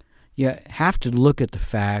 You have to look at the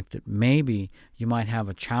fact that maybe you might have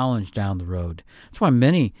a challenge down the road. That's why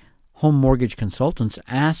many home mortgage consultants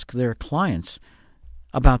ask their clients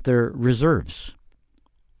about their reserves.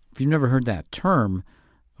 If you've never heard that term,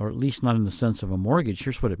 or at least not in the sense of a mortgage,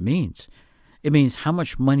 here's what it means. It means how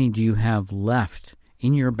much money do you have left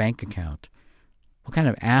in your bank account? What kind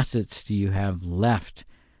of assets do you have left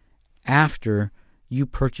after you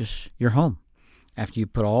purchase your home? After you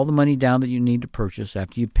put all the money down that you need to purchase,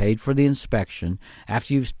 after you've paid for the inspection,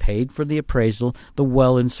 after you've paid for the appraisal, the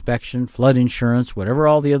well inspection, flood insurance, whatever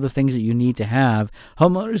all the other things that you need to have,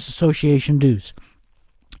 homeowners association dues,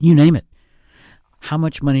 you name it. How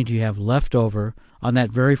much money do you have left over on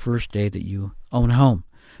that very first day that you own a home?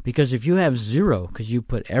 Because if you have zero, because you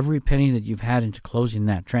put every penny that you've had into closing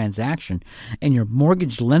that transaction, and your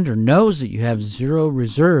mortgage lender knows that you have zero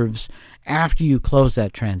reserves after you close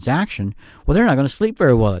that transaction, well, they're not going to sleep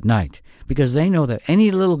very well at night because they know that any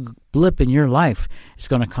little blip in your life is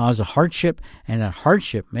going to cause a hardship, and that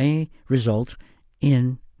hardship may result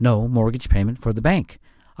in no mortgage payment for the bank,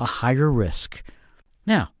 a higher risk.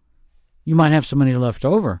 Now, you might have some money left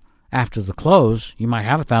over after the close. You might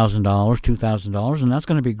have $1,000, $2,000, and that's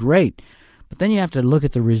going to be great. But then you have to look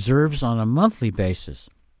at the reserves on a monthly basis.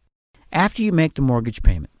 After you make the mortgage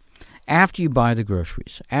payment, after you buy the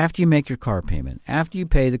groceries, after you make your car payment, after you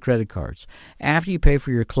pay the credit cards, after you pay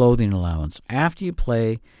for your clothing allowance, after you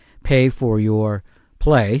pay for your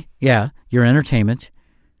your entertainment,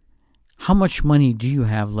 how much money do you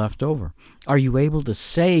have left over? Are you able to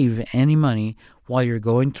save any money while you're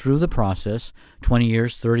going through the process, 20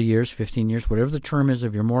 years, 30 years, 15 years, whatever the term is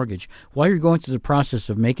of your mortgage, while you're going through the process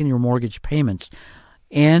of making your mortgage payments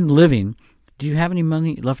and living, do you have any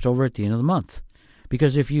money left over at the end of the month?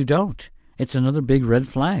 Because if you don't, it's another big red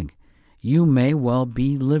flag. You may well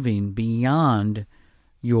be living beyond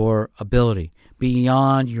your ability,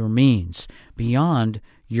 beyond your means, beyond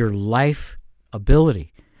your life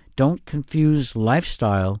ability. Don't confuse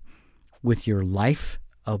lifestyle with your life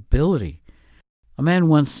ability. A man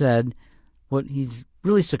once said, what he's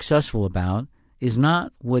really successful about is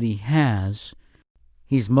not what he has.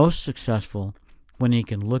 He's most successful when he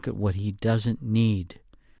can look at what he doesn't need.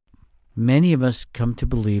 Many of us come to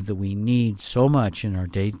believe that we need so much in our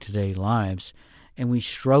day-to-day lives, and we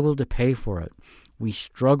struggle to pay for it. We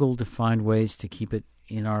struggle to find ways to keep it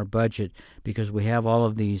in our budget because we have all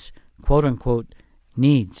of these quote-unquote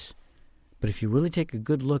needs. But if you really take a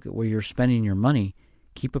good look at where you're spending your money,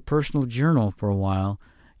 keep a personal journal for a while,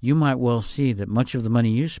 you might well see that much of the money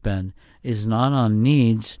you spend is not on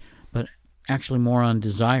needs, but actually more on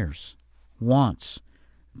desires, wants,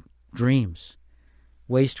 dreams,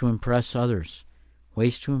 ways to impress others,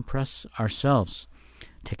 ways to impress ourselves.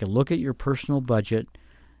 Take a look at your personal budget.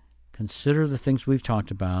 Consider the things we've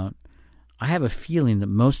talked about. I have a feeling that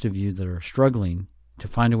most of you that are struggling to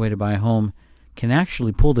find a way to buy a home can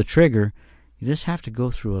actually pull the trigger. You just have to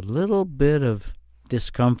go through a little bit of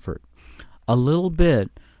discomfort, a little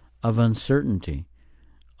bit of uncertainty,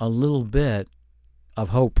 a little bit of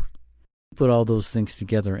hope. Put all those things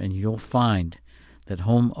together and you'll find that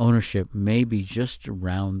home ownership may be just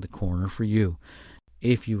around the corner for you.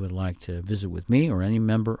 If you would like to visit with me or any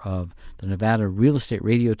member of the Nevada Real Estate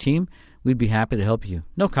Radio team, we'd be happy to help you.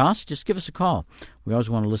 No cost, just give us a call. We always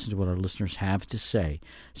want to listen to what our listeners have to say.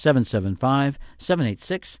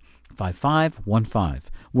 775-786-5515.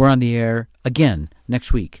 We're on the air again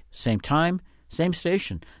next week. Same time, same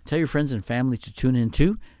station. Tell your friends and family to tune in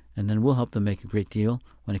too, and then we'll help them make a great deal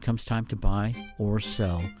when it comes time to buy or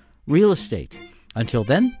sell real estate. Until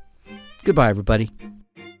then, goodbye, everybody.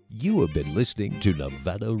 You have been listening to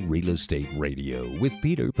Nevada Real Estate Radio with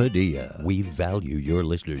Peter Padilla. We value your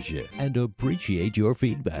listenership and appreciate your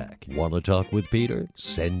feedback. Want to talk with Peter?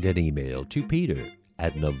 Send an email to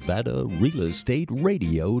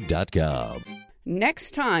peter@NevadaRealEstateRadio.com.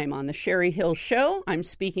 Next time on the Sherry Hill Show, I'm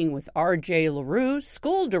speaking with R.J. LaRue,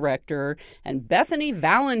 school director, and Bethany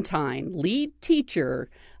Valentine, lead teacher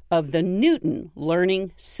of the Newton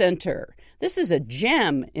Learning Center. This is a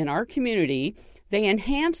gem in our community. They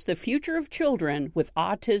enhance the future of children with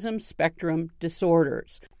autism spectrum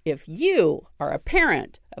disorders. If you are a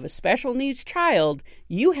parent of a special needs child,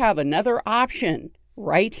 you have another option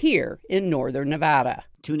right here in Northern Nevada.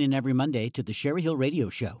 Tune in every Monday to the Sherry Hill Radio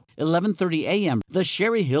Show, 11:30 a.m. The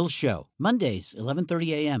Sherry Hill Show, Mondays,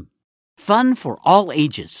 11:30 a.m. Fun for all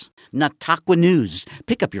ages. Natakwa News.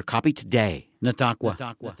 Pick up your copy today. Nataqua.